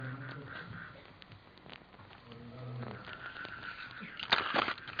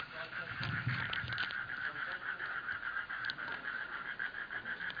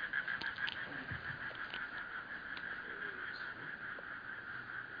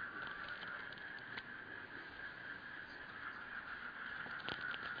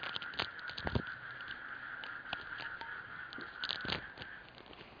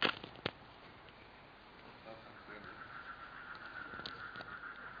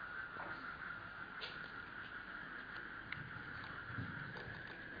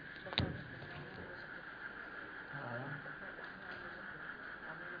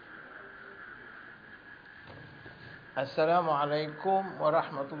السلام عليكم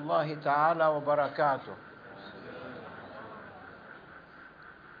ورحمة الله تعالى وبركاته.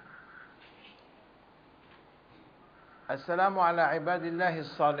 السلام على عباد الله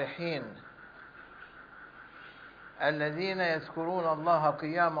الصالحين الذين يذكرون الله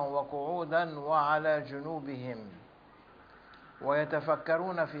قياما وقعودا وعلى جنوبهم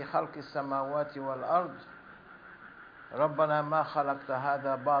ويتفكرون في خلق السماوات والأرض. ربنا ما خلقت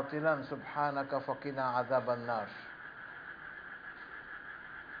هذا باطلا سبحانك فقنا عذاب النار.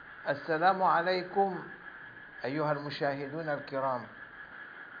 السلام عليكم أيها المشاهدون الكرام.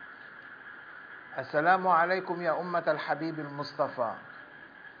 السلام عليكم يا أمة الحبيب المصطفى.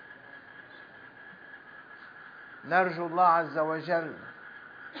 نرجو الله عز وجل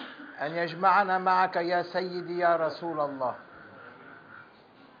أن يجمعنا معك يا سيدي يا رسول الله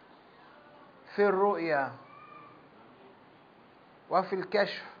في الرؤيا وفي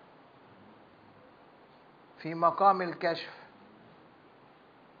الكشف، في مقام الكشف،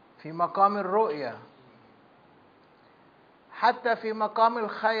 في مقام الرؤيا، حتى في مقام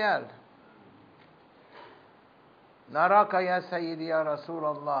الخيال. نراك يا سيدي يا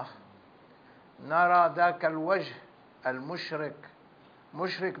رسول الله، نرى ذاك الوجه المشرق،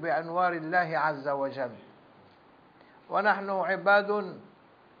 مشرق بأنوار الله عز وجل، ونحن عباد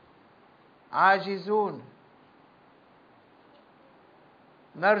عاجزون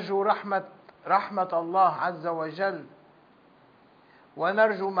نرجو رحمة الله عز وجل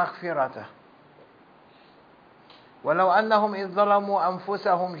ونرجو مغفرته. ولو أنهم إذ ظلموا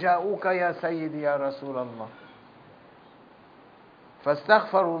أنفسهم جاءوك يا سيدي يا رسول الله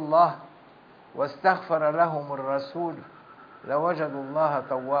فاستغفروا الله واستغفر لهم الرسول لوجدوا الله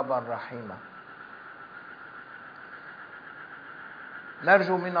توابا رحيما.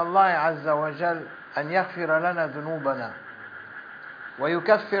 نرجو من الله عز وجل أن يغفر لنا ذنوبنا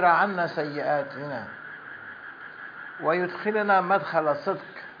ويكفر عنا سيئاتنا ويدخلنا مدخل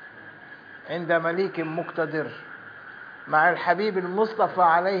صدق عند مليك مقتدر مع الحبيب المصطفى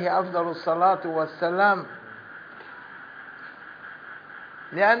عليه أفضل الصلاة والسلام،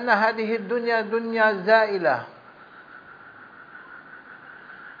 لأن هذه الدنيا دنيا زائلة،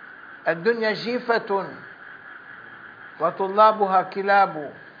 الدنيا جيفة وطلابها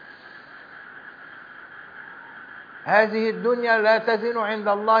كلاب. هذه الدنيا لا تزن عند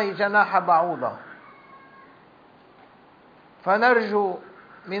الله جناح بعوضة. فنرجو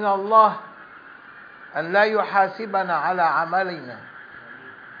من الله أن لا يحاسبنا على عملنا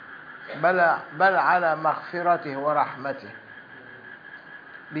بل على مغفرته ورحمته،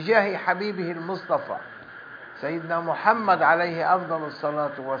 بجاه حبيبه المصطفى سيدنا محمد عليه أفضل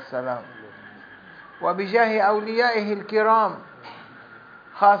الصلاة والسلام، وبجاه أوليائه الكرام،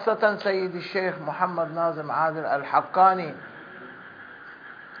 خاصة سيد الشيخ محمد ناظم عادل الحقاني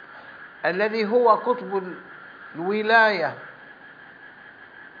الذي هو قطب الولاية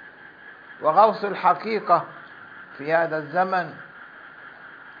وغوث الحقيقة في هذا الزمن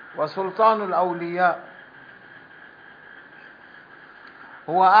وسلطان الأولياء.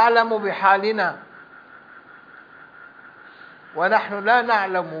 هو أعلم بحالنا ونحن لا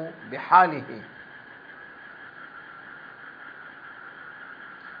نعلم بحاله.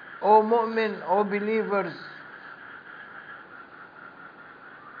 O mu'min, O believers,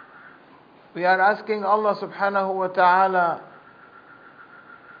 we are asking Allah subhanahu wa ta'ala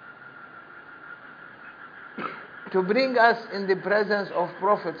to bring us in the presence of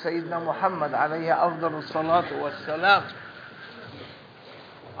Prophet Sayyidina Muhammad alayhi afdalu salatu wassalam.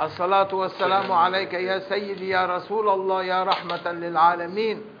 الصلاة والسلام عليك يا سيدي يا رسول الله يا رحمة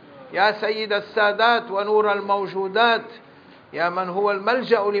للعالمين، يا سيد السادات ونور الموجودات، يا من هو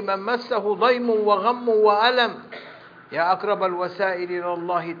الملجأ لمن مسه ضيم وغم وألم، يا أقرب الوسائل إلى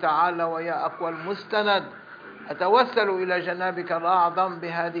الله تعالى ويا أقوى المستند. أتوسل إلى جنابك الأعظم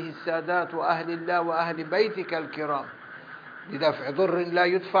بهذه السادات وأهل الله وأهل بيتك الكرام لدفع ضر لا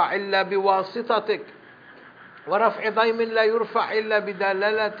يدفع إلا بواسطتك ورفع ضيم لا يرفع إلا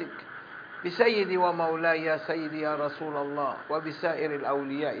بدلالتك، بسيدي ومولاي يا سيدي يا رسول الله، وبسائر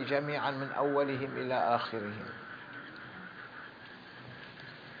الأولياء جميعا من أولهم إلى آخرهم.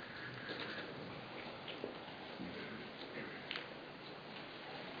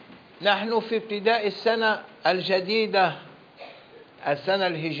 نحن في ابتداء السنة الجديدة، السنة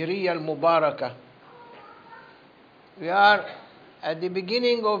الهجرية المباركة. We are at the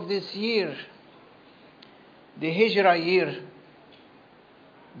beginning of this year, the Hijrah year,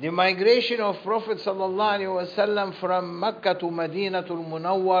 the migration of Prophet sallallahu alaihi wasallam from Mecca to Madinatul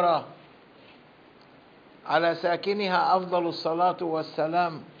Munawwara على ساكنها أفضل الصلاة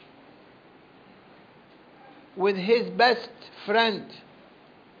والسلام, with his best friend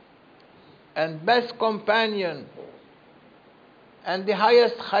and best companion and the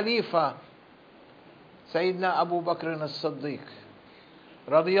highest Khalifa, Sayyidina Abu Bakr as-Siddiq.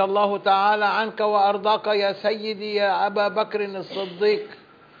 رضي الله تعالى عنك وأرضاك يا سيدي يا أبا بكر الصديق،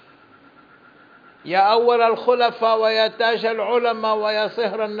 يا أول الخلفاء ويا تاج العلماء ويا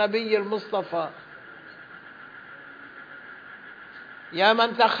صهر النبي المصطفى، يا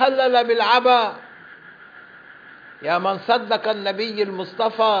من تخلل بالعبا، يا من صدق النبي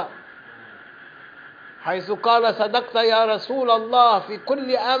المصطفى حيث قال صدقت يا رسول الله في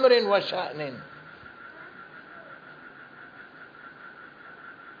كل أمر وشأن.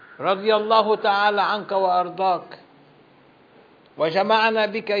 رضي الله تعالى عنك وأرضاك، وجمعنا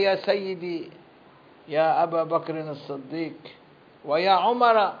بك يا سيدي يا أبا بكر الصديق، ويا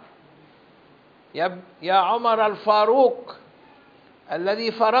عمر، يا عمر الفاروق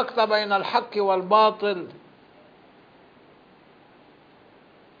الذي فرقت بين الحق والباطل،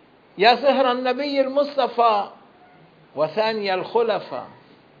 يا صهر النبي المصطفى وثاني الخلفاء.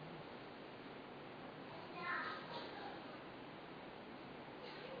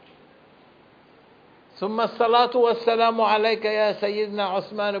 ثم الصلاة والسلام عليك يا سيدنا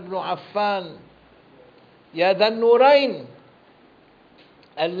عثمان بن عفان، يا ذا النورين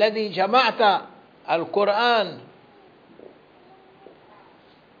الذي جمعت القرآن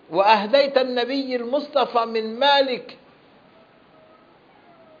وأهديت النبي المصطفى من مالك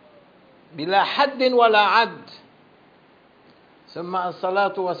بلا حد ولا عد. ثم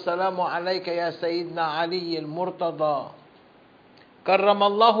الصلاة والسلام عليك يا سيدنا علي المرتضى، كرم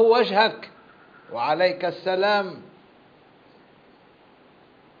الله وجهك وعليك السلام،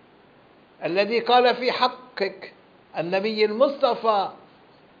 الذي قال في حقك النبي المصطفى: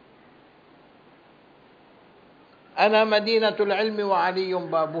 أنا مدينة العلم وعلي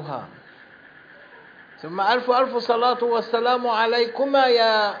بابها. ثم ألف ألف صلاة والسلام عليكما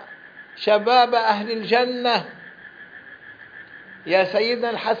يا شباب أهل الجنة، يا سيدنا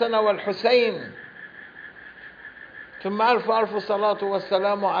الحسن والحسين. ثم ألف ألف صلاة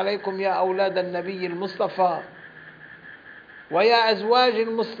والسلام عليكم يا أولاد النبي المصطفى ويا أزواج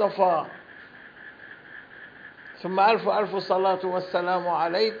المصطفى. ثم ألف ألف صلاة والسلام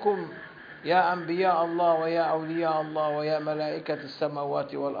عليكم يا أنبياء الله ويا أولياء الله ويا ملائكة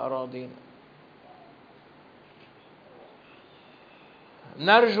السماوات والأراضين.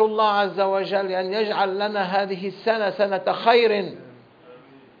 نرجو الله عز وجل أن يجعل لنا هذه السنة سنة خير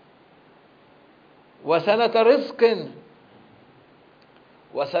وسنة رزق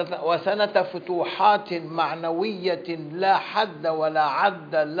وسنة فتوحات معنوية لا حد ولا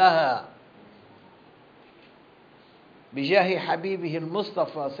عد لها، بجاه حبيبه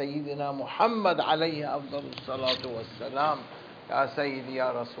المصطفى سيدنا محمد عليه أفضل الصلاة والسلام. يا سيدي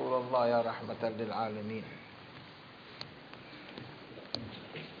يا رسول الله يا رحمة للعالمين.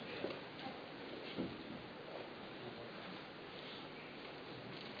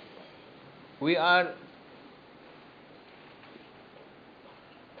 We are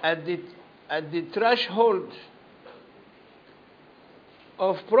at the threshold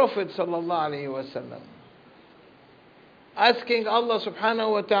of Prophet sallallahu alaihi wasallam, asking Allah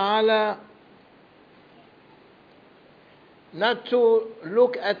subhanahu wa ta'ala not to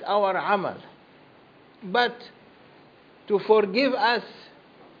look at our amal, but to forgive us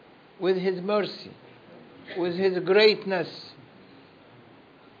with His mercy, with His greatness.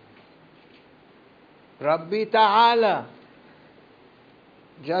 Rabbi Ta'ala,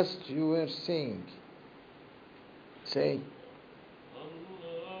 just you were saying, say.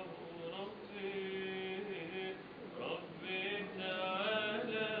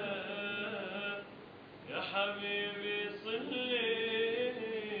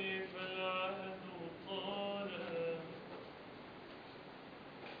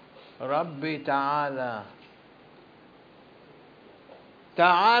 Rabbi Ta'ala.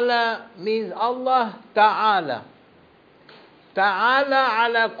 Ta'ala means Allah Ta'ala. Ta'ala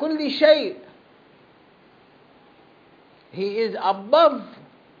ala kulli shay. He is above.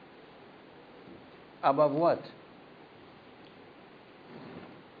 Above what?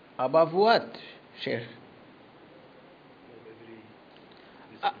 Above what, Sheikh?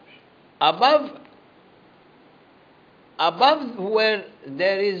 Above where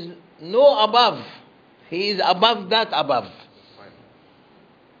there is no above. He is above that above.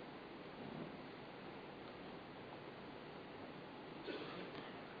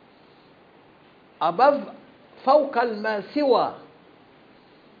 above فوق ما سوى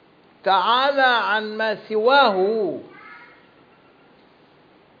تعالى عن ما سواه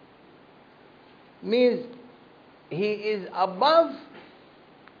means he is above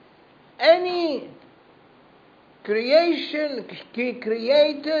any creation he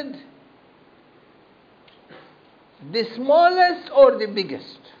created The smallest or the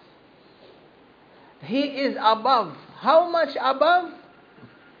biggest? He is above. How much above?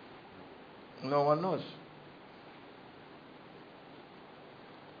 No one knows.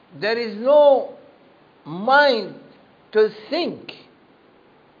 There is no mind to think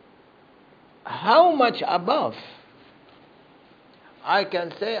how much above. I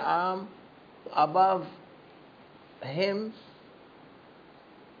can say I'm above him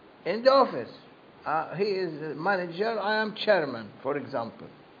in the office. He is manager, I am chairman, for example.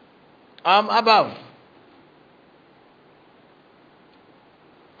 I'm above.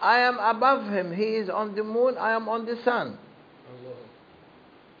 I am above him. He is on the moon, I am on the sun.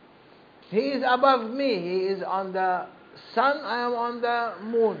 He is above me. He is on the sun, I am on the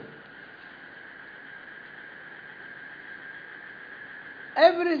moon.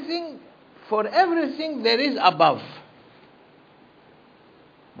 Everything, for everything there is above.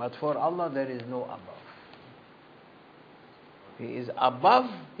 But for Allah there is no above. He is above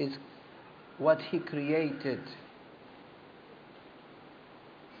is what He created.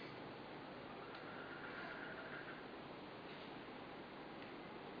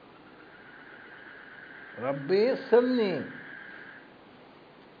 Rabbi Silni.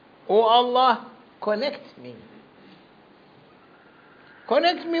 Oh Allah, connect me.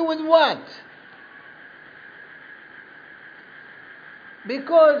 Connect me with what?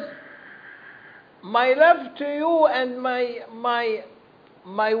 Because my love to you and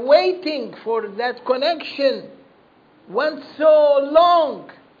my waiting for that connection went so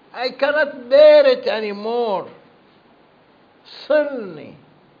long, I cannot bear it anymore. Silni,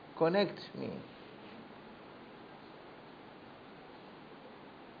 connect me.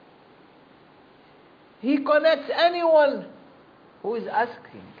 He connects anyone who is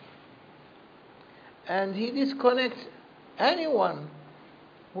asking. And He disconnects anyone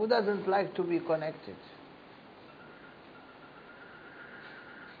who doesn't like to be connected.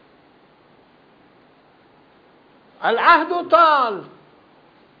 Al-ahdu tal.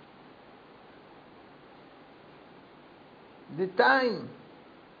 The time.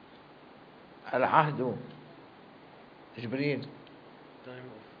 Al-ahdu. Jibreel.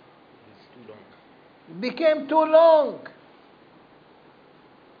 Time is too long. Became too long.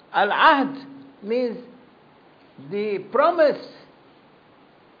 Al-ahd means the promise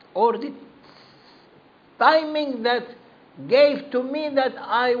or the timing that gave to me that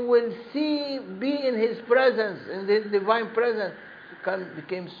I will be in His presence, in His divine presence,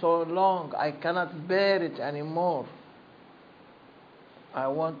 became so long, I cannot bear it anymore. I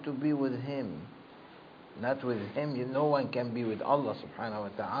want to be with Him. Not with Him, no one can be with Allah subhanahu wa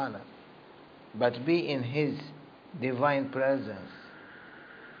ta'ala, but be in His divine presence.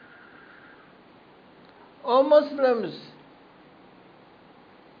 O Muslims,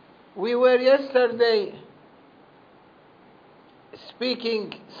 we were yesterday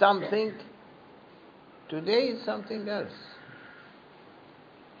speaking something, today is something else.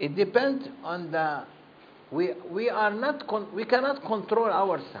 It depends on we cannot control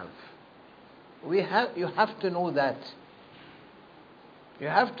ourselves. You have to know that. You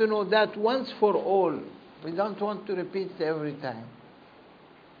have to know that once for all. We don't want to repeat it every time.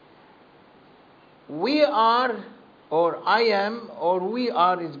 We are, or I am, or we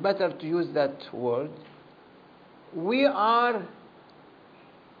are, it's better to use that word. We are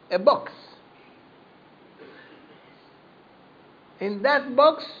a box. In that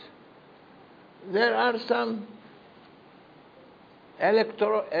box, there are some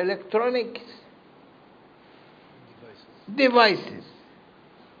electronic devices.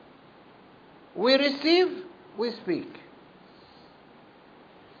 We receive, we speak.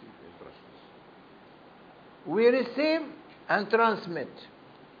 We receive and transmit.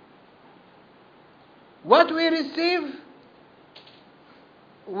 What we receive,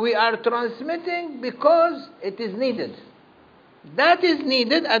 we are transmitting because it is needed. That is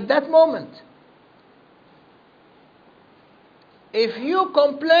needed at that moment. If you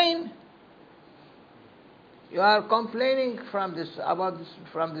complain, you are complaining from the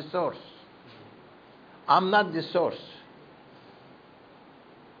source. I'm not the source.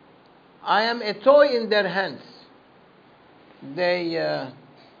 I am a toy in their hands. They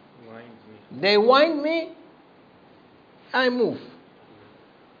wind me, I move.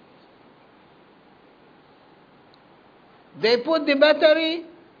 They put the battery,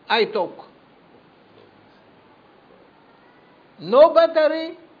 I talk. No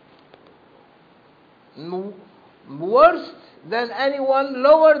battery, worse than anyone,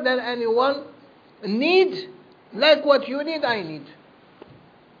 lower than anyone, need, like what you need, I need.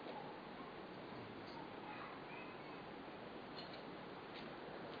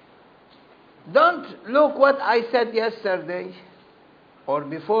 Don't look what I said yesterday or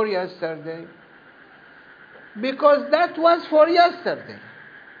before yesterday, because that was for yesterday.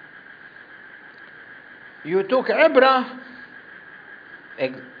 You took ibrah,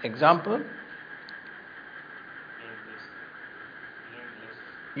 example.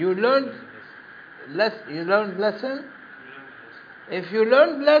 You learned lesson. If you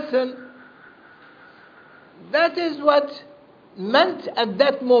learned lesson, that is what meant at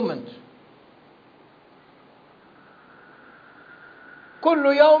that moment. كل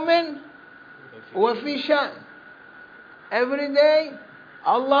يوم وفي شأن. Every day,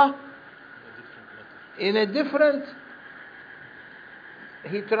 Allah in a different,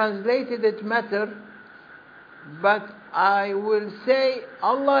 He translated it matter, but I will say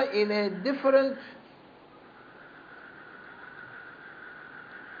Allah in a different,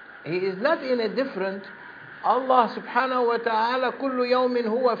 He is not in a different. Allah subhanahu wa ta'ala كل يوم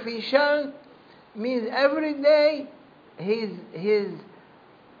هو في شأن means every day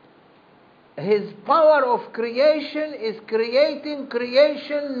His power of creation is creating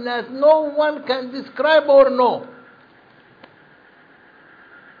creation that no one can describe or know.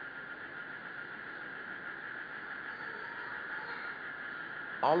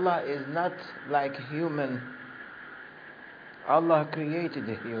 Allah is not like human. Allah created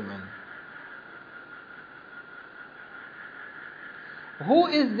a human. Who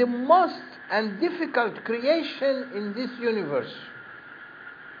is the most and difficult creation in this universe?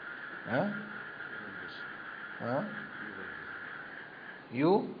 Huh? Huh?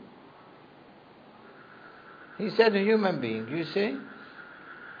 You? He said a human being. You say?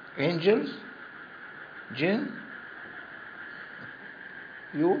 Angels? Jinn?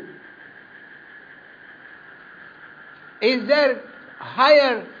 You? Is there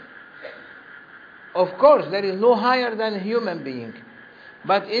higher? Of course, there is no higher than a human being.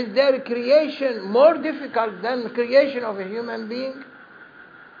 But is there creation more difficult than creation of a human being?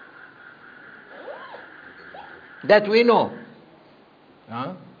 That we know.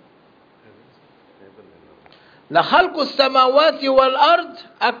 Huh? لخلق السماوات والأرض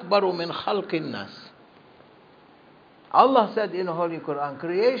أكبر من خلق الناس. Allah said in the Holy Quran,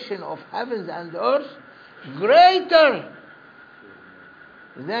 creation of heavens and earth greater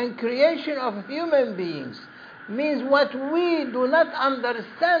than creation of human beings. Means what we do not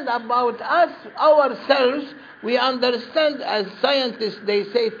understand about us, ourselves, we understand as scientists, they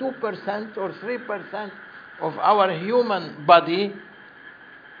say 2% or 3% of our human body.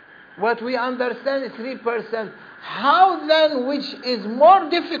 What we understand is 3%. How then, which is more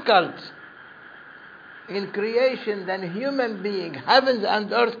difficult in creation than human being, heavens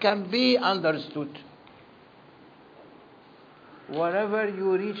and earth can be understood? Wherever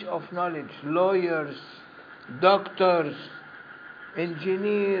you reach of knowledge, lawyers, doctors,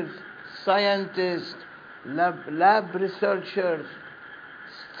 engineers, scientists, lab researchers,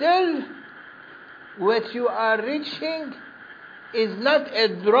 still what you are reaching is not a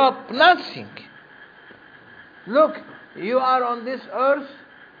drop, nothing. Look, you are on this earth.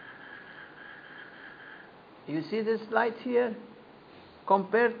 You see this light here?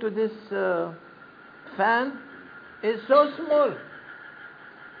 Compared to this fan, it's so small.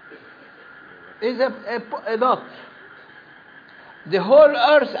 Is a dot. The whole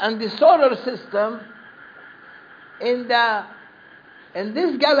earth and the solar system in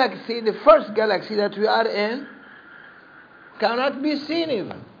this galaxy, the first galaxy that we are in, cannot be seen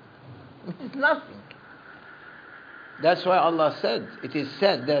even. It's nothing. That's why Allah said, it is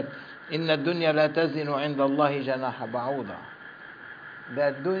said that إِنَّ الدُّنْيَا لَا تَزِنُ عِنْدَ اللَّهِ جَنَاحَ بَعُوضًا.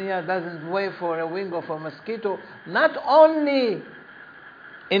 That dunya doesn't weigh for a wing of a mosquito. Not only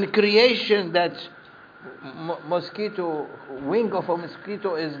in creation that mosquito, wing of a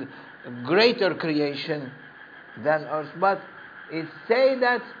mosquito is greater creation than earth, but it say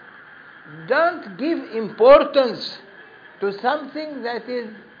that don't give importance to something that is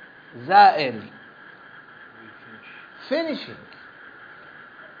za'il, finishing.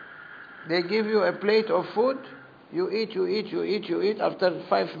 They give you a plate of food, you eat. After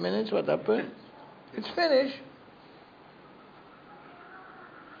 5 minutes, what happens? It's finished.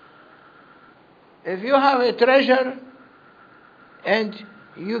 If you have a treasure and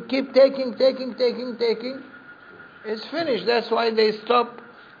you keep taking, it's finished. That's why they stop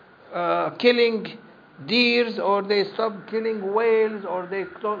killing deers, or they stop killing whales, or they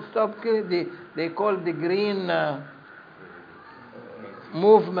stop killing they call the green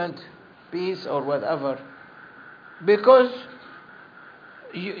movement, peace or whatever, because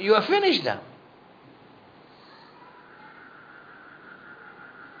you are finished now.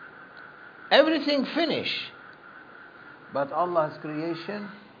 Everything finished. But Allah's creation,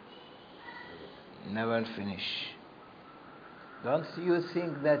 never finish. Don't you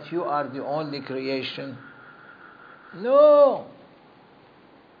think that you are the only creation? No.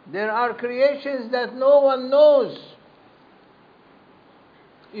 There are creations that no one knows.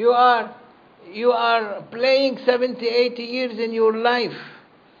 You are playing 70, 80 years in your life.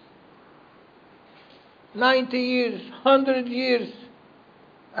 90 years, 100 years.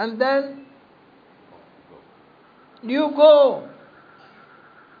 And then you go.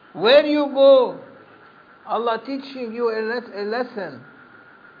 Where you go? Allah teaching you a lesson.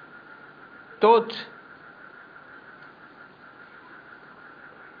 Taught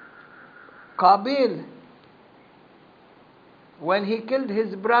Qabil when he killed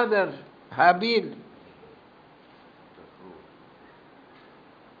his brother Habil.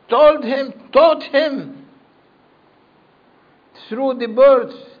 Taught him through the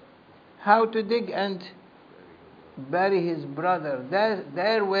birds how to dig and bury his brother.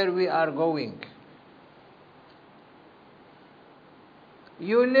 There where we are going.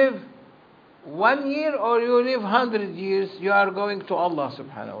 You live 1 year or you live 100 years, you are going to Allah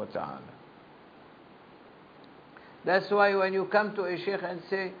subhanahu wa ta'ala. That's why when you come to a sheikh and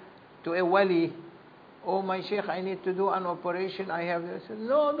say to a wali, oh my sheikh, I need to do an operation, I have this.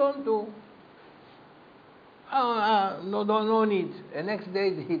 No, don't do. No need. The next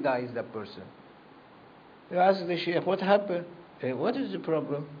day he dies, the person. You ask the sheikh, what happened? What is the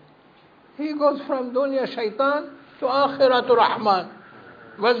problem? He goes from dunya shaitan to akhiratu rahman.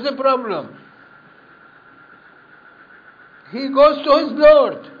 What's the problem? He goes to his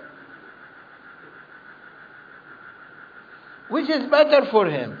Lord. Which is better for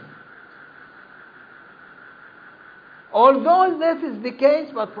him? Although this is the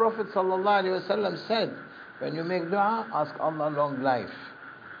case, but Prophet ﷺ said, when you make dua, ask Allah long life.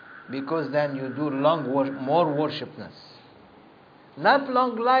 Because then you do more worshipness. Not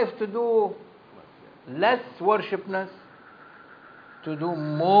long life to do less worshipness, to do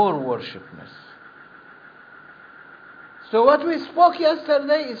more worshipness. So what we spoke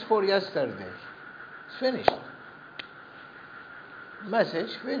yesterday is for yesterday. It's finished. Message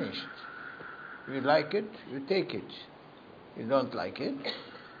finished. You like it, you take it. You don't like it,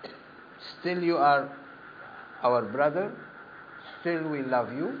 still you are our brother, still we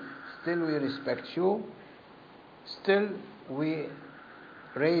love you, still we respect you, still we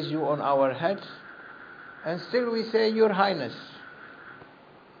raise you on our heads, and still we say, Your Highness.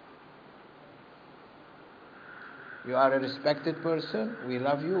 You are a respected person, we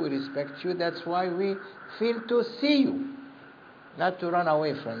love you, we respect you, that's why we feel to see you, not to run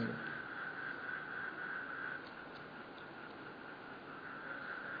away from you.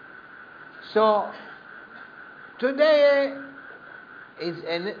 So, today is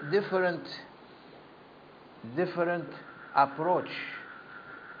a different approach.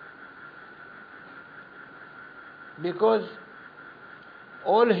 Because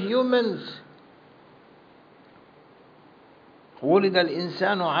all humans ولد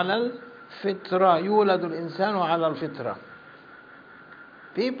الإنسان على الفطرة يولد الإنسان على الفطرة.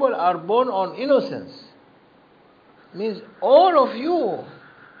 People are born on innocence. Means all of you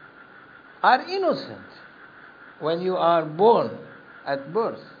are innocent when you are born at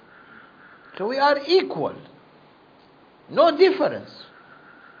birth. So we are equal. No difference.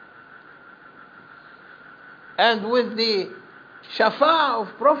 And with the shafa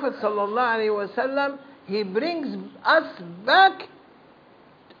of Prophet ﷺ, he brings us back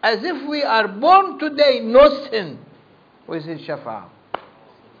as if we are born today, no sin, with his shafa.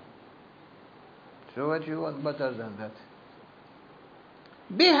 So what you want better than that?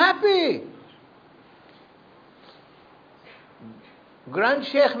 Be happy. Grand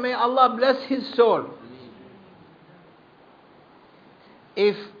Sheikh, may Allah bless his soul.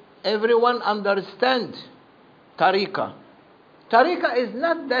 If everyone understands tariqah is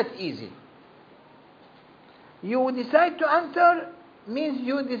not that easy. You decide to enter means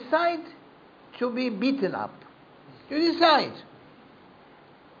you decide to be beaten up. You decide.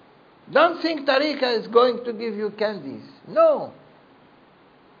 Don't think tariqah is going to give you candies. No.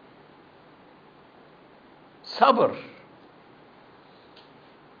 Sabr.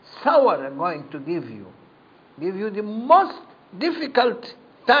 Sawar are going to give you the most difficult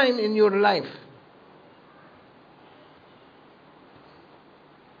time in your life.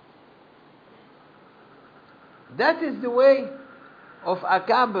 That is the way of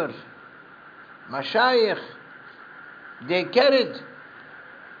Akabir, Mashayikh. They carried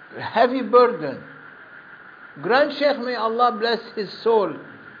a heavy burden. Grand Sheikh, may Allah bless his soul,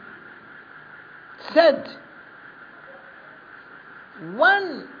 said,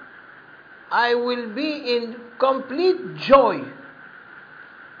 when I will be in complete joy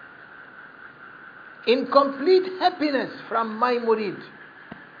in complete happiness from my murid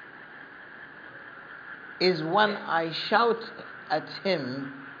is when I shout at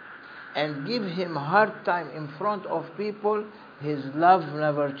him and give him hard time in front of people, his love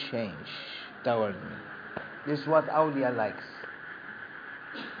never change toward me. This is what awliya likes.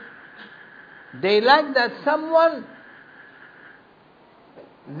 They like that someone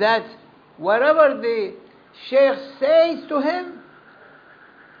that whatever the Shaykh says to him,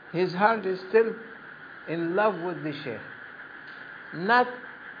 his heart is still in love with the Shaykh. Not,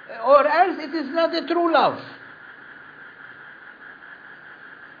 or else it is not a true love.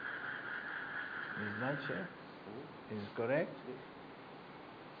 Is that Shaykh? Is correct?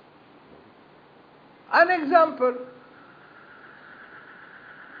 An example.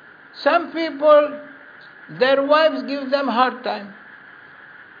 Some people, their wives give them hard time.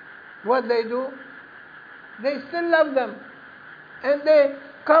 What they do? They still love them. And they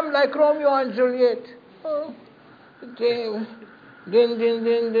come like Romeo and Juliet. Oh, din din din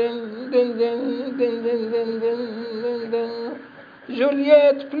din din din din din din din din.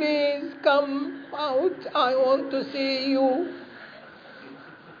 Juliet, please come out. I want to see you.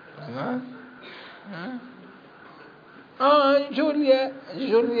 Huh? Huh? Oh, Juliet,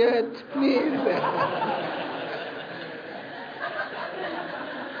 please.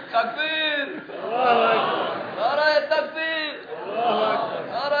 تكبير نعرة التكبير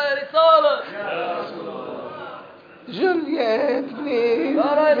نعرة الرسالة Juliet, please.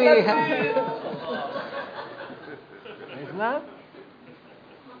 نعرة التكبير Isn't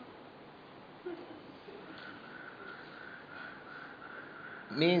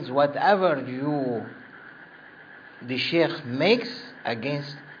means whatever the Sheikh makes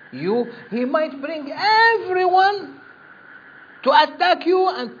against you, he might bring everyone to attack you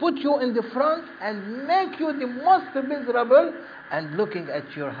and put you in the front and make you the most miserable, and looking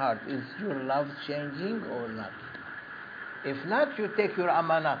at your heart, is your love changing or not? If not, you take your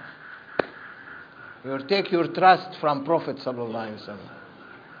amanat. You take your trust from Prophet sallallahu alaihi wasallam.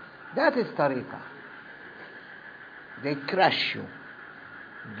 That is tariqah. They crush you.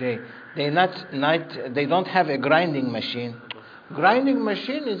 They don't have a grinding machine. Grinding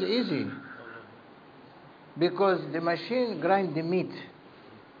machine is easy because the machine grind the meat,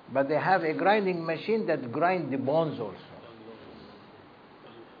 but they have a grinding machine that grind the bones also.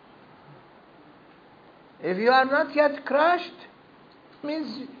 If you are not yet crushed,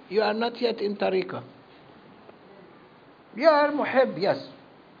 means you are not yet in tariqah. You are muhib, yes.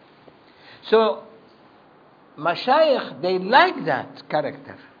 So mashayikh, they like that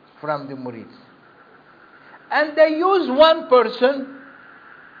character from the murids. And they use one person,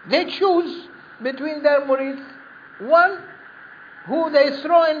 they choose between their murids, one who they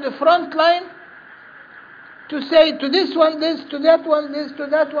throw in the front line to say to this one this, to that one this, to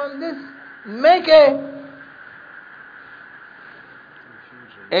that one this, make a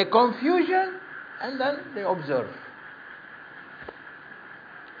confusion, and then they observe.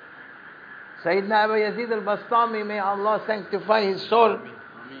 Sayyidina Abu Yazid al-Bastami, may Allah sanctify his soul.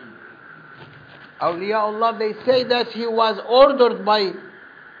 Awliyaullah, they say that he was ordered by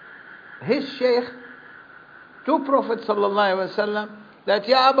his Shaykh to Prophet sallallahu alaihi wasallam that,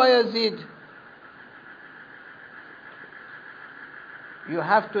 Ya Abu Yazid, you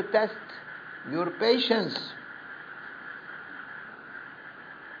have to test your patience.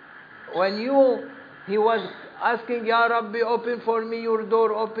 When he was asking, Ya Rabbi, open for me your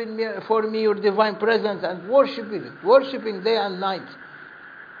door, open for me your divine presence, and worshipping day and night.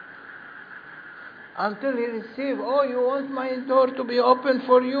 Until he received, oh, you want my door to be open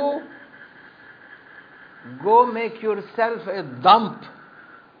for you? Go make yourself a dump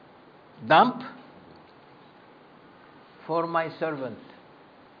for my servant.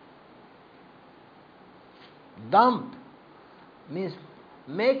 Dump means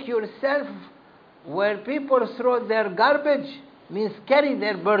make yourself where people throw their garbage, means carry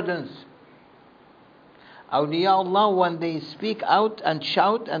their burdens. Awliyaullah, when they speak out and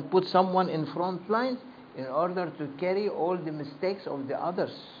shout and put someone in front line in order to carry all the mistakes of the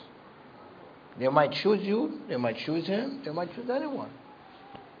others. They might choose you, they might choose him, they might choose anyone.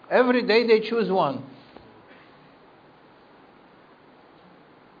 Every day they choose one.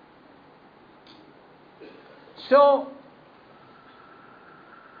 So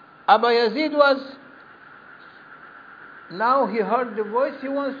Abu Yazid now he heard the voice, he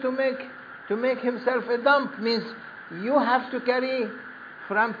wants to make himself a dump, means you have to carry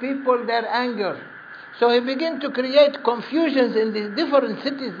from people their anger. So he began to create confusions in the different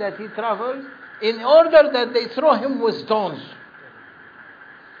cities that he travels in order that they throw him with stones.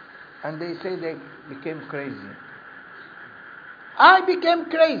 And they say they became crazy. I became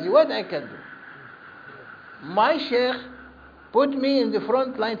crazy, what I can do? my sheikh put me in the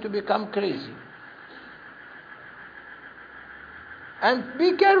front line to become crazy. And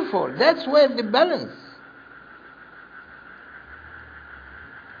be careful, that's where the balance.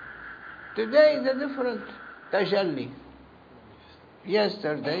 Today is a different tajalli.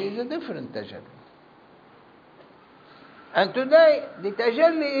 Yesterday is a different tajalli. And today the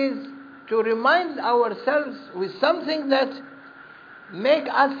tajalli is to remind ourselves with something that make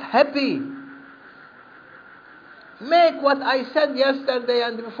us happy. Make what I said yesterday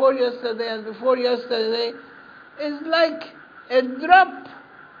and before yesterday and before yesterday is like a drop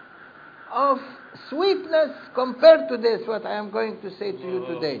of sweetness compared to this, what I am going to say to you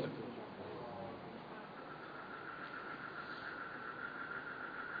today.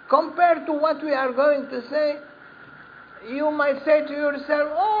 Compared to what we are going to say, you might say to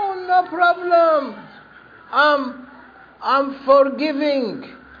yourself, oh, no problem. I'm forgiving.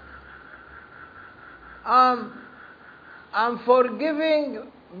 I'm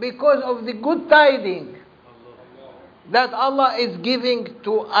forgiving because of the good tidings that Allah is giving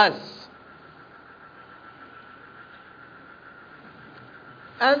to us.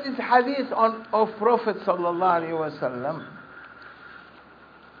 And this hadith of Prophet sallallahu alaihi wasallam.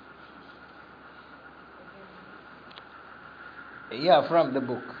 Yeah, from the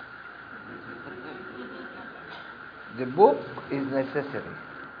book. The book is necessary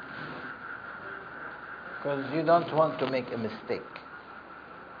because you don't want to make a mistake.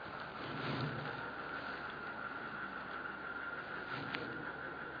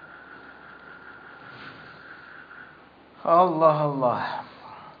 الله الله.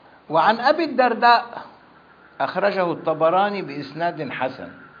 وعن أبي الدرداء أخرجه الطبراني بإسناد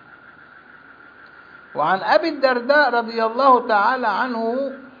حسن. وعن أبي الدرداء رضي الله تعالى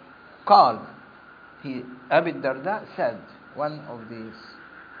عنه قال, أبي الدرداء said, one of these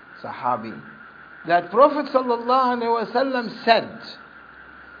Sahabi, that Prophet sallallahu alaihi wasallam said,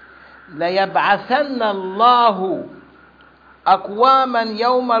 لَيَبْعَثَنَّ اللَّهُ أقواما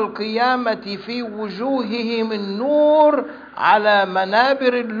يوم القيامة في وجوههم النور على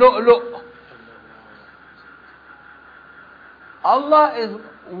منابر اللؤلؤ. Allah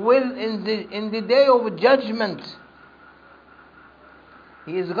will in the day of judgment,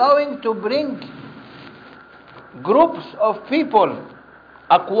 He is going to bring groups of people,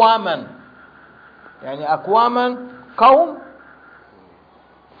 أقواما, يعني أقواما قوم.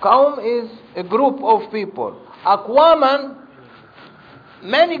 قوم is a group of people. أقواما,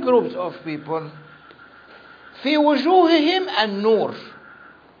 many groups of people. في وجوههم النور,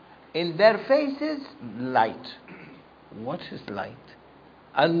 in their faces light. What is light?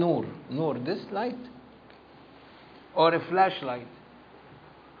 النور, nur, this light, or a flashlight,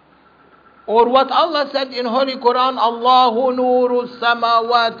 or what Allah said in Holy Quran, Allahu nuru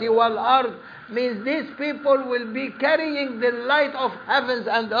samawati wal ard, means these people will be carrying the light of heavens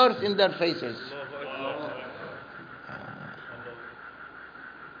and earth in their faces.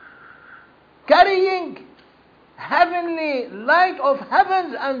 Carrying heavenly light of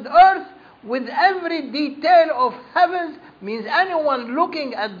heavens and earth with every detail of heavens, means anyone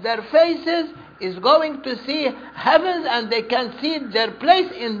looking at their faces is going to see heavens, and they can see their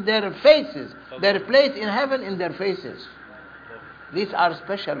place in their faces, their place in heaven in their faces. These are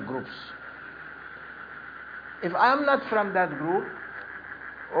special groups. If I am not from that group,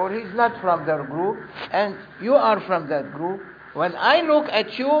 or he's not from their group, and you are from that group, when I look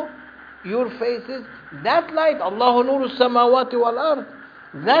at you, your faces, that light, Allahu nuru samawati wal ard,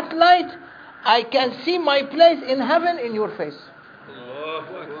 that light, I can see my place in heaven in your face.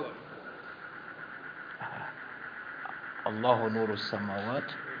 Allahu nuru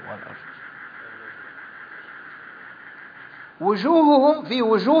samawati wal ard. وجوههم في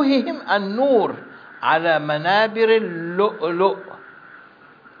وجوههم النور على منابر اللؤلؤ.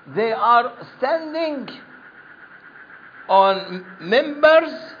 They are standing on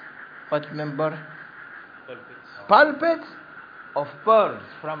members. What member? Pulpits of pearls,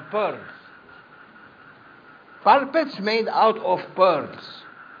 from pearls. Pulpits made out of pearls,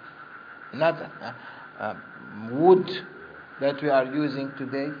 not wood that we are using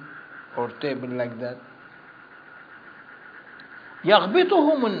today, or table like that.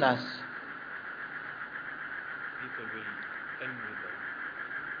 يغبطهم الناس.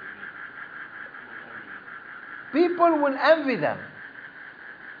 People will envy them.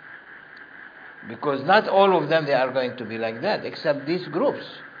 Because not all of them, they are going to be like that, except these groups.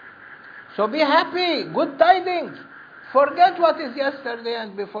 So be happy, good tidings. Forget what is yesterday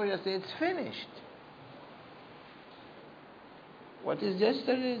and before yesterday, it's finished. What is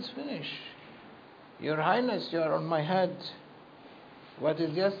yesterday is finished. Your Highness, you are on my head. What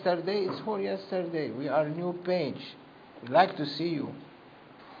is yesterday is for yesterday. We are new page. We'd like to see you.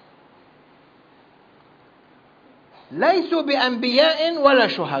 ليسوا بأنبياء ولا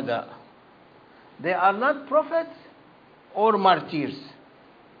شهداء. They are not prophets or martyrs.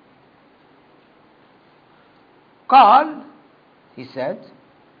 قال, he said,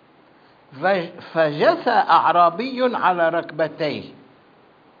 فجثى أعرابي على ركبتيه.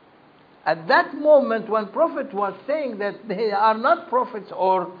 At that moment when Prophet was saying that they are not prophets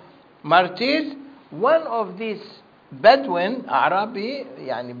or martyrs, one of these Bedouin, Arabi,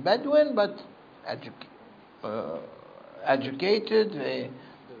 yani Bedouin, but educated,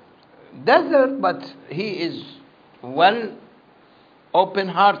 desert, but he is well, open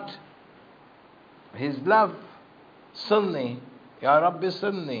heart. His love, Sunni, Ya Rabbi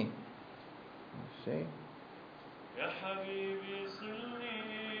Sunni. See? يا حبيبي صلني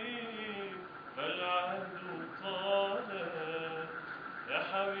فالعهد طال يا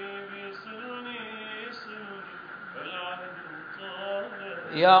حبيبي صلني فالعهد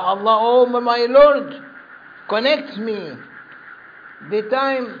طال Ya Allah, oh my Lord, connect me. The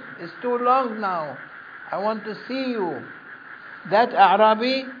time is too long now. I want to see you. That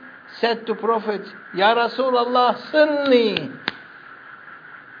Arabi said to Prophet, Ya Rasulullah, Silni.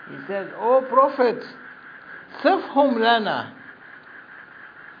 He said, oh Prophet, صفهم لنا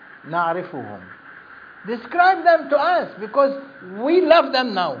نعرفهم. Describe them to us because we love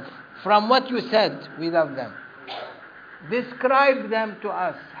them now. From what you said, we love them. Describe them to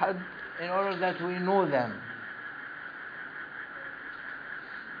us in order that we know them.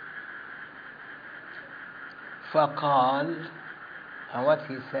 فقال, and what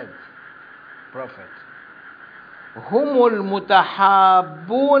he said, Prophet, هم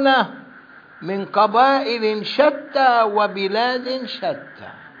المتحابون من قبائل شتى وبلاد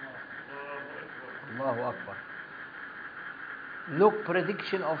شتى. Allahu Akbar. Look,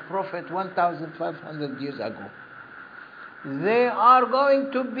 prediction of Prophet 1,500 years ago. They are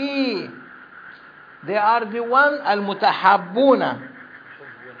going to be, they are the one, al-mutahabbuna,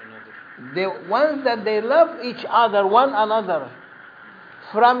 the ones that they love each other, one another,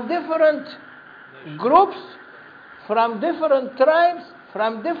 from different groups, from different tribes,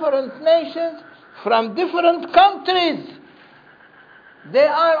 from different nations, from different countries. They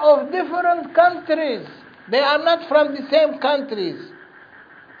are of different countries. They are not from the same countries.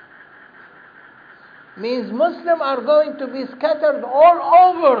 Means Muslims are going to be scattered all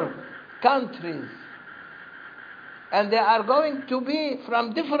over countries. And they are going to be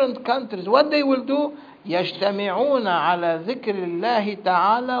from different countries. What they will do? يجتمعون على ذكر الله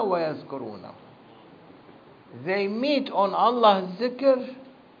تعالى ويذكرونه. They meet on Allah's zikr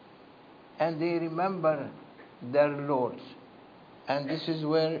and they remember their Lord. And this is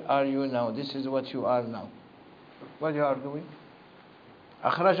where are you now? This is what you are now. What you are doing?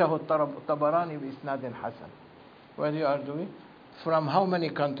 أخرجه الطبراني بإسناد حسن. What you are doing? From how many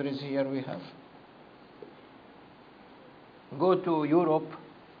countries here we have? Go to Europe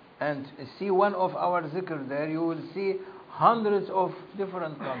and see one of our zikr there. You will see hundreds of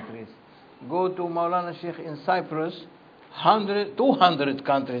different countries. Go to Maulana Sheikh in Cyprus, 200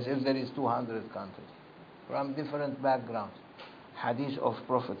 countries, if there is 200 countries, from different backgrounds. Hadith of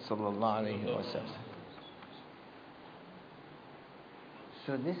Prophet sallallahu alaihi wasallam.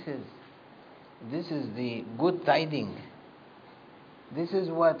 So this is the good tiding. This is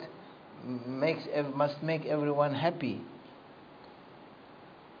what must make everyone happy.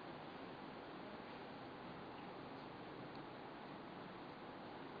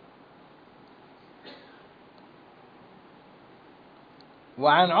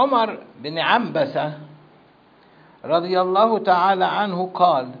 وعن عمر بن عنبسة رضي الله تعالى عنه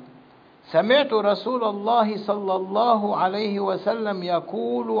قال سمعت رسول الله صلى الله عليه وسلم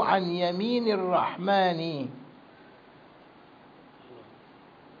يقول عن يمين الرحمن.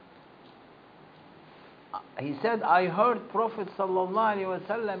 He said, I heard Prophet صلى الله عليه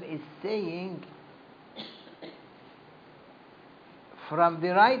وسلم is saying from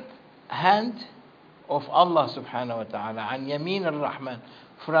the right hand of Allah subhanahu wa ta'ala, عن يمين الرحمن,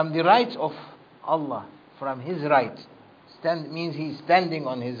 from the right of Allah, from his right. Means he's standing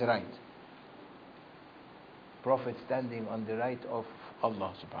on his right. Prophet standing on the right of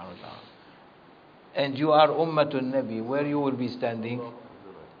Allah subhanahu wa ta'ala. And you are Ummatul Nabi, where you will be standing?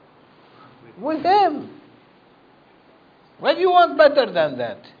 With him. What do you want better than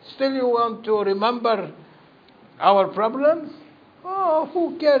that? Still you want to remember our problems? Oh,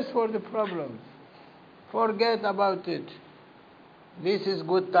 who cares for the problems? Forget about it. This is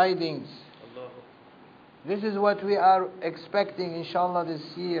good tidings. This is what we are expecting, inshallah, this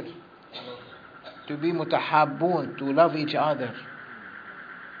year. To be mutahabbun, to love each other.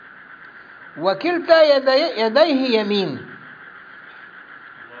 وكلتا يديه يمين.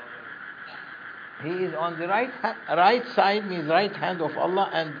 He is on the right side, means right hand of Allah,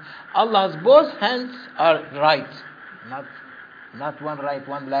 and Allah's both hands are right. Not one right,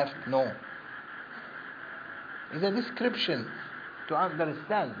 one left, no. It's a description to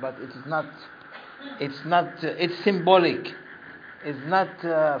understand, but it's symbolic. It's not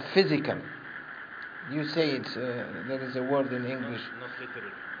physical. You say it's, there is a word in English.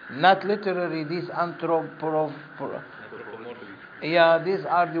 Not literary, these yeah, these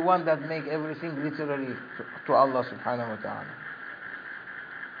are the ones that make everything literary to Allah subhanahu wa ta'ala.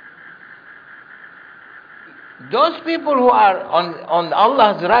 Those people who are on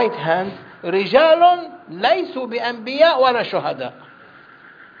Allah's right hand, رجال ليسوا بأنبياء ولا شهداء.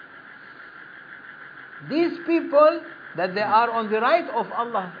 These people that they are on the right of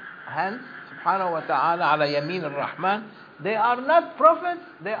Allah's hand, subhanahu wa ta'ala, ala yamin al-Rahman, they are not prophets,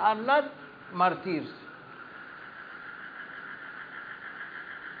 they are not martyrs.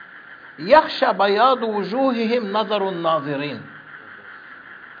 يخشى بياض وجوههم نظر الناظرين.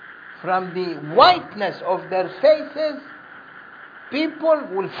 From the whiteness of their faces, people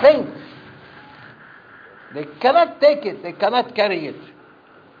will faint. They cannot take it, they cannot carry it.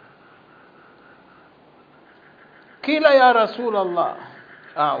 قيل يا رسول الله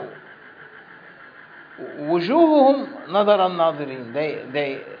وجوههم نظر الناظرين.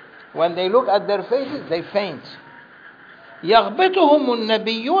 When they look at their faces, they faint. يغبطهم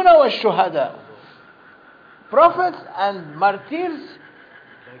النبيون والشهداء. Prophets and martyrs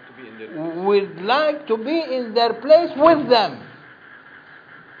would like to be in their place with them.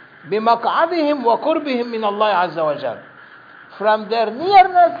 بمقعدهم وقربهم من الله عز وجل. From their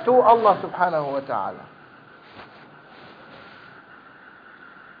nearness to Allah subhanahu wa ta'ala.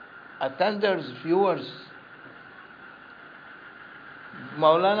 Attenders, viewers,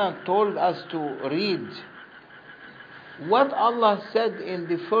 Maulana told us to read what Allah said in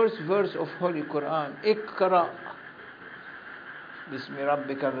the first verse of Holy Quran. اقرأ بسم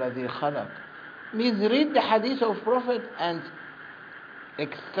ربك الذي خلق. Means read the hadith of Prophet and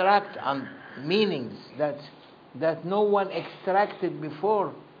extract meanings that no one extracted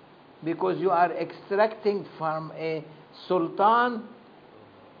before, because you are extracting from a sultan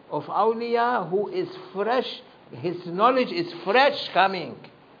of awliya who is fresh. His knowledge is fresh coming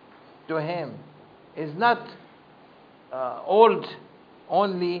to him. Is not old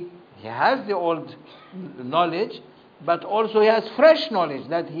only. He has the old knowledge, but also he has fresh knowledge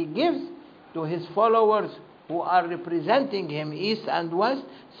that he gives to his followers who are representing him east and west,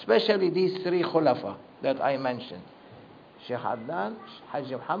 especially these three khulafa that I mentioned. Sheikh Adnan,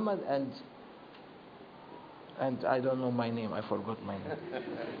 Hajj Muhammad, and I don't know my name, I forgot my name.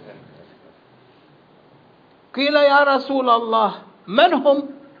 قيل يا رسول الله من هم?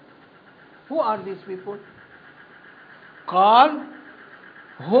 Who are these people? قال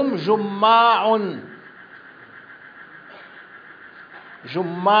هم جماع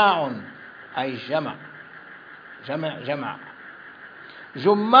أي جمع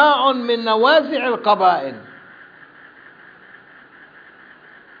جماع من نوازع القبائل.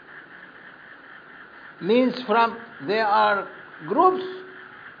 Means they are groups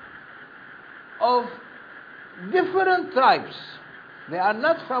of different tribes. They are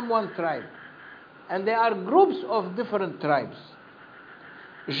not from one tribe, and they are groups of different tribes.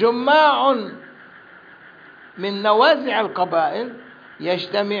 جماع من نوازع القبائل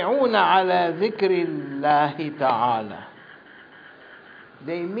يجتمعون على ذكر الله تعالى.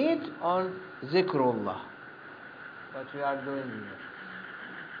 They meet on ذكرullah. What we are doing here.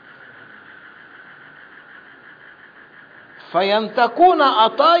 فينتقون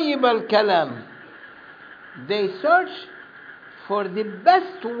أطايب الكلام. They search for the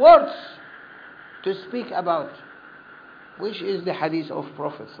best words to speak about, which is the hadith of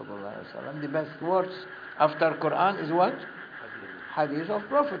Prophet sallallahu alaihi wasallam. The best words after Quran is what? Hadith of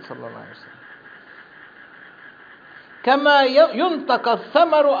Prophet sallallahu alaihi wasallam. كما ينتقى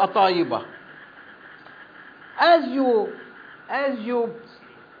الثمر أطايبه. As you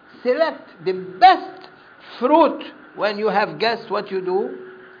select the best fruit, when you have guessed what you do,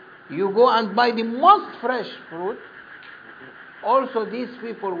 you go and buy the most fresh fruit. Also, these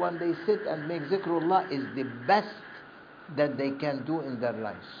people, when they sit and make zikrullah, is the best that they can do in their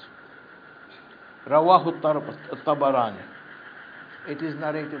lives. Rawahu al-Tabarani. It is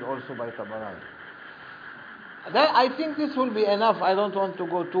narrated also by Tabarani. I think this will be enough. I don't want to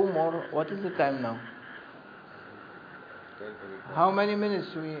go two more. What is the time now? How many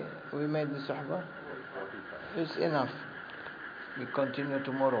minutes we made the suhbah? It's enough. We continue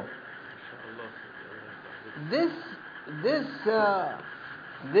tomorrow. This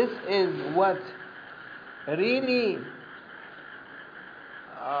This is what really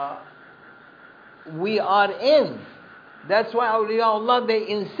we are in. That's why awliyaullah, they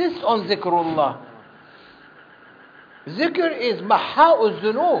insist on zikrullah. Zikr is maha'u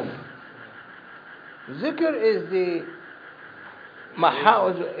dhunub. Zikr is the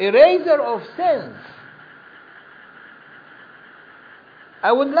eraser of sins.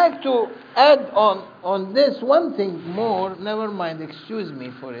 I would like to add on this one thing more. Never mind, excuse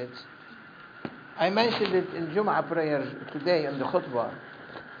me for it. I mentioned it in Jum'ah prayer today in the khutbah.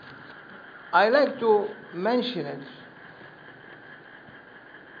 I like to mention it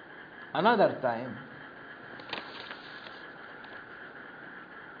another time.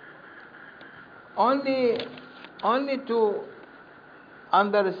 Only to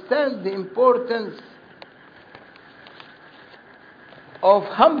understand the importance of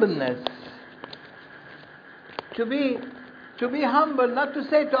humbleness. To be humble, not to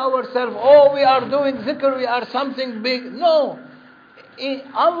say to ourselves, oh, we are doing zikr, we are something big. No.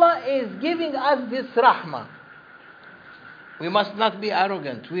 Allah is giving us this rahmah. We must not be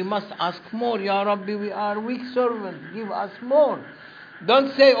arrogant. We must ask more. Ya Rabbi, we are weak servants. Give us more.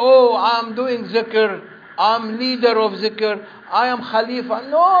 Don't say, oh, I'm doing zikr. I'm leader of zikr. I am khalifa.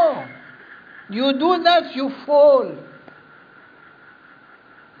 No. You do that, you fall.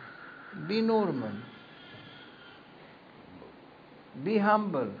 Be normal. Be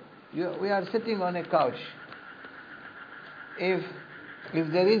humble. We are sitting on a couch. If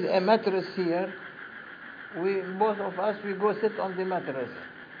there is a mattress here, both of us, we go sit on the mattress.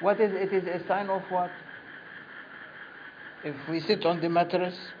 What is it? It is a sign of what? If we sit on the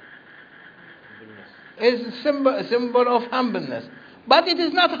mattress, it's a symbol of humbleness. But it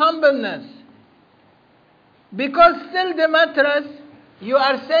is not humbleness. Because still the mattress, you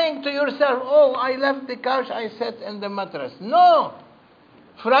are saying to yourself, oh, I left the couch, I sat in the mattress. No.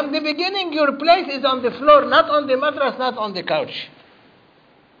 From the beginning, your place is on the floor, not on the mattress, not on the couch.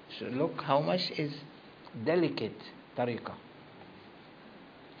 So look how much is delicate tariqah.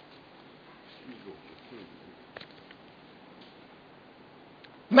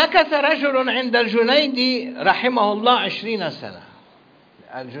 مكث رجل عند الجنيد رحمه الله 20 سنة.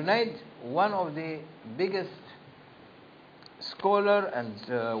 Al-Junayd, one of the biggest scholar and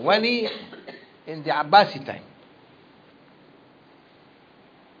wali in the Abbasi time.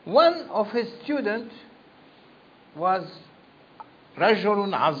 One of his students was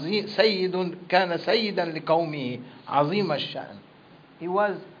رجل عظيم سيد كان سيدا لقومه عظيم الشأن. He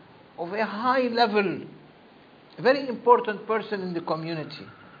was of a high level, a very important person in the community.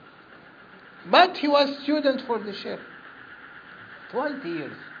 But he was student for the Sheikh. 20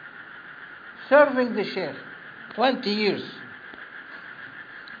 years. Serving the Sheikh. 20 years.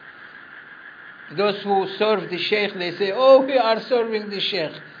 Those who serve the Sheikh, they say, oh, we are serving the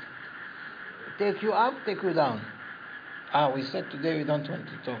Sheikh. Take you up, take you down. We said today we don't want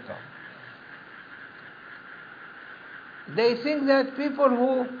to talk of. They think that people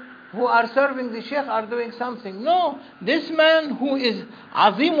who are serving the Sheikh are doing something. No, this man who is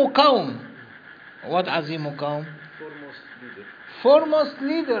Azimu Qawm. What Azimu Qawm? Foremost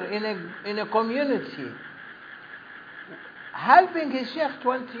leader in a community. Helping his Sheikh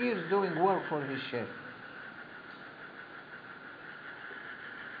 20 years doing work for his Sheikh.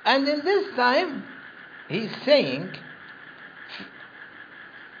 And in this time, he's saying,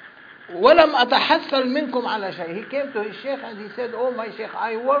 وَلَمْ أَتَحَسَّلْ مِنْكُمْ عَلَى شَيْءٍ. He came to his Sheikh and he said, oh my Sheikh,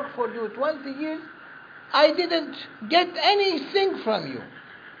 I worked for you 20 years. I didn't get anything from you.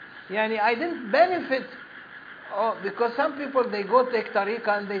 I didn't benefit. Oh, because some people, they go take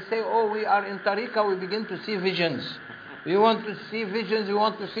tariqah and they say, oh, we are in tariqah, we begin to see visions. We want to see visions, we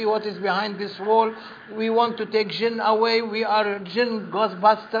want to see what is behind this wall. We want to take jinn away. We are jinn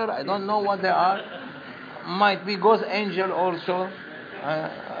ghostbuster. I don't know what they are. Might be ghost angel also.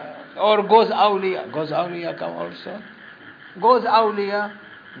 Or ghost awliya. Ghost awliya come also. Ghost awliya.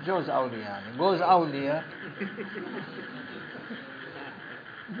 Ghost awliya. Ghost awliya.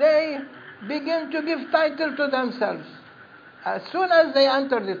 They begin to give title to themselves as soon as they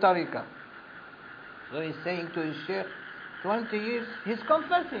enter the tariqah. So he's saying to his Sheikh, 20 years, he's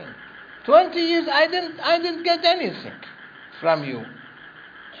confessing. 20 years, I didn't get anything from you.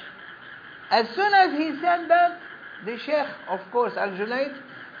 As soon as he said that, the Sheikh, of course, Al-Junayd,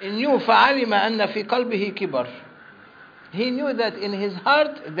 knew فَعَلِمَ أَنَّ فِي قَلْبِهِ كِبَرٍ. He knew that in his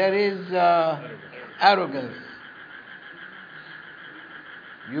heart there is arrogance.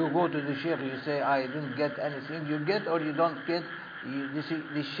 You go to the Sheikh, you say, I didn't get anything. You get or you don't get.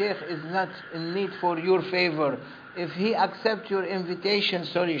 The Sheikh is not in need for your favor. If he accepts your invitation,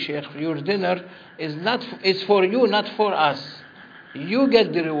 sorry Sheikh, your dinner is for you, not for us. You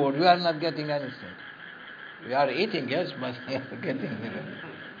get the reward. You are not getting anything. You are eating, yes, but you are getting the reward.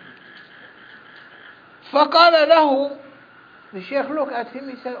 فقال له, the Sheikh looked at him,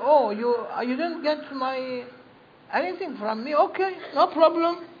 he said, oh, you didn't get anything from me? Okay, no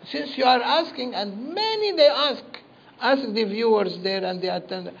problem. Since you are asking, and many they ask the viewers there and the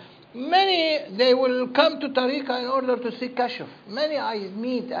attendants, many they will come to Tariqah in order to see kashf. Many I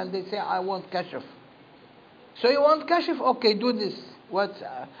meet and they say, I want kashf. So you want kashf? Okay, do this. What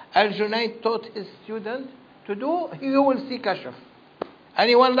Al-Junayd taught his student to do, you will see kashf.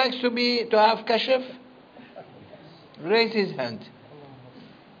 Anyone likes to have kashf? Raise his hand.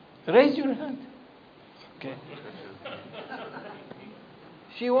 Raise your hand. Okay.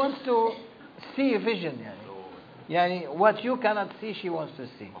 She wants to see vision. Yani what you cannot see, she wants to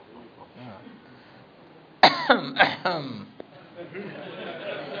see.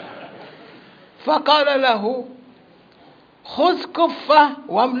 فقال له خذ كفة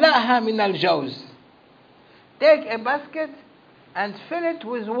واملأها من الجوز. Take a basket and fill it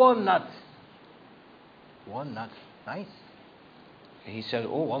with walnuts. Walnuts, nice. He said,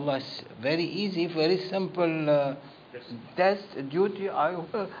 oh Allah, it's very easy, very simple test, duty. I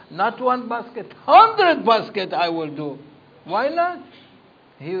will, not one basket, 100 basket I will do. Why not?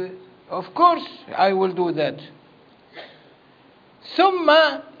 Of course I will do that. ثم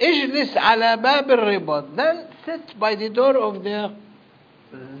اجلس على باب الرباط. Then sit by the door of the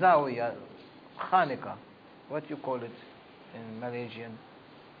zawiya, khanika. What you call it in Malaysian?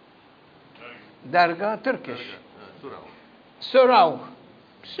 Darga, Turkish. Surau.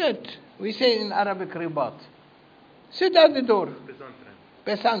 Sit. We say in Arabic ribat. Sit at the door.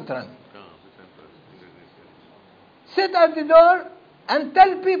 Pesantran. Sit at the door and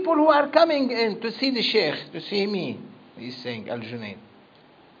tell people who are coming in to see the Sheikh, to see me. He's saying Al-Junayd.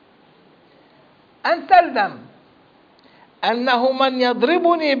 And tell them أنه من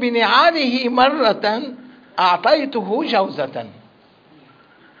يضربني بنعاله مرة أعطيته جوزة.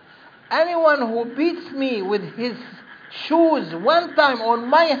 Anyone who beats me with his shoes one time on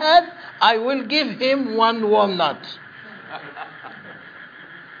my head, I will give him one walnut.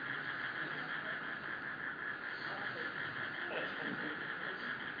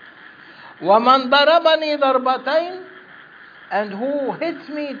 ومن ضربني ضربتين, and who hits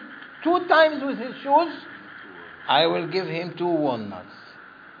me 2 times with his shoes, I will give him 2 walnuts.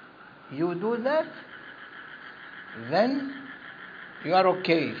 You do that, then you are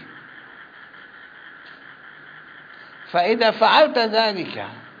okay. فإذا فعلت ذلك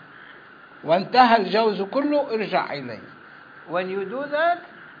وانتهى الجوز كله ارجع إلي. When you do that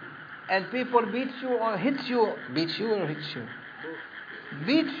and people beat you or hit you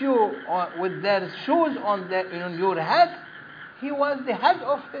with their shoes on your head, he was the head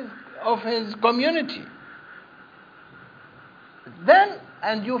of his community. Then,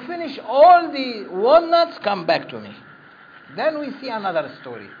 and you finish all the walnuts, come back to me. Then we see another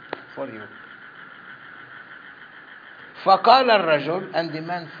story for you. فقال الرجل, and the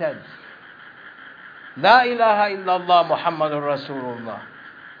man said, لا إله إلا الله محمد رسول الله.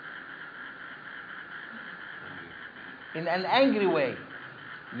 In an angry way.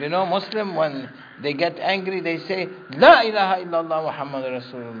 You know, Muslim, when they get angry, they say, لا إله إلا الله محمد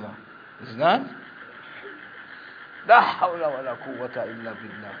رسول الله. Is not? لا حول ولا قوة إلا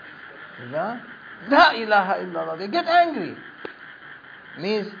بالله. لا إله إلا الله. They get angry.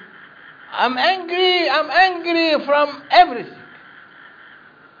 Means, I'm angry from everything.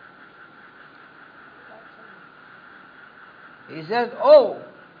 He said, oh,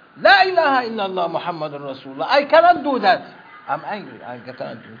 لا إله إلا الله محمد رسول الله. I cannot do that. I'm angry. I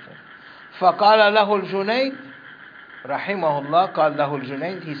cannot do that. فقال له الجنيد رحمه الله, قال له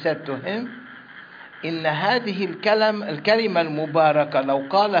الجنيد, he said to him, إن هذه الكلمة المباركة لو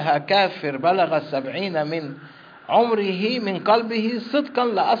قالها كافر بلغ 70 من عمره من قلبه صدقا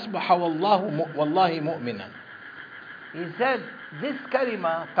لأصبح والله مؤمنا. He said, this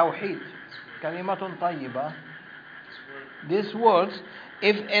kalima, tawheed, kalimatun tayyiba, these words,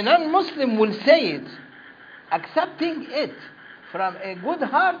 if a non-Muslim will say it, accepting it from a good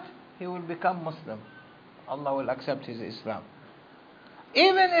heart, he will become Muslim. Allah will accept his Islam.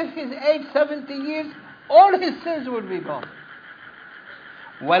 Even if his age 70 years, all his sins will be gone.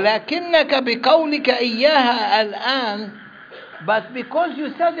 ولكنك بقولك إياها الآن, but because you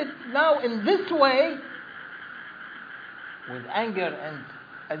said it now in this way, with anger and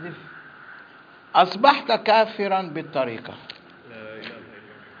as if أصبحت كافرا بالطريقة.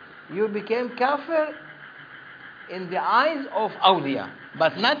 You became kafir in the eyes of awliya,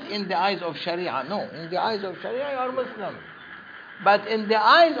 but not in the eyes of Sharia. No, in the eyes of Sharia you are Muslim. But in the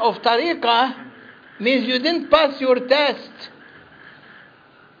eyes of tariqah means you didn't pass your test.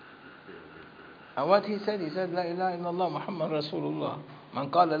 And what he said La ilaha illallah Muhammad Rasulullah. Man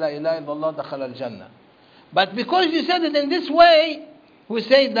qala la ilaha illallah dakhala al-jannah. But because you said it in this way, we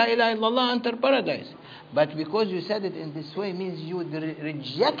say la ilaha illallah enter paradise. But because you said it in this way means you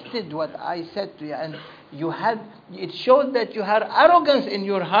rejected what I said to you, and it showed that you had arrogance in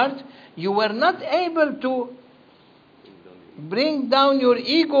your heart. You were not able to bring down your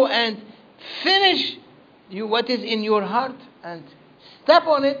ego and finish what is in your heart and step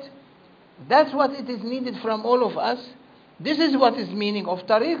on it. That's what it is needed from all of us. This is what is meaning of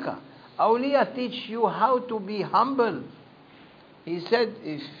tariqah. Awliya teach you how to be humble. He said,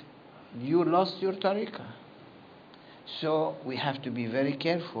 if you lost your tariqah. So we have to be very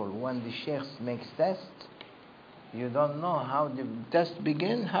careful when the sheikhs makes test. You don't know how the test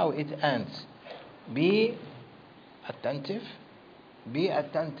begins, how it ends. Be attentive. Be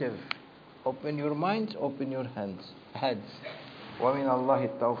attentive. Open your minds, open your heads. ومن الله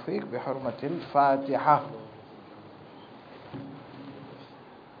التوفيق بحرمة الفاتحة.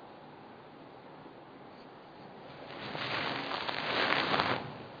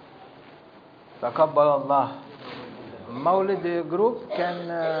 تقبل الله. Mawlid group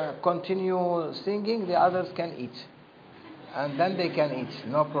can continue singing, the others can eat. And then they can eat,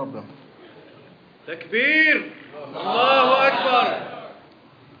 no problem. Takbir! Allahu Akbar!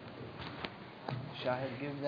 Shahid, give them.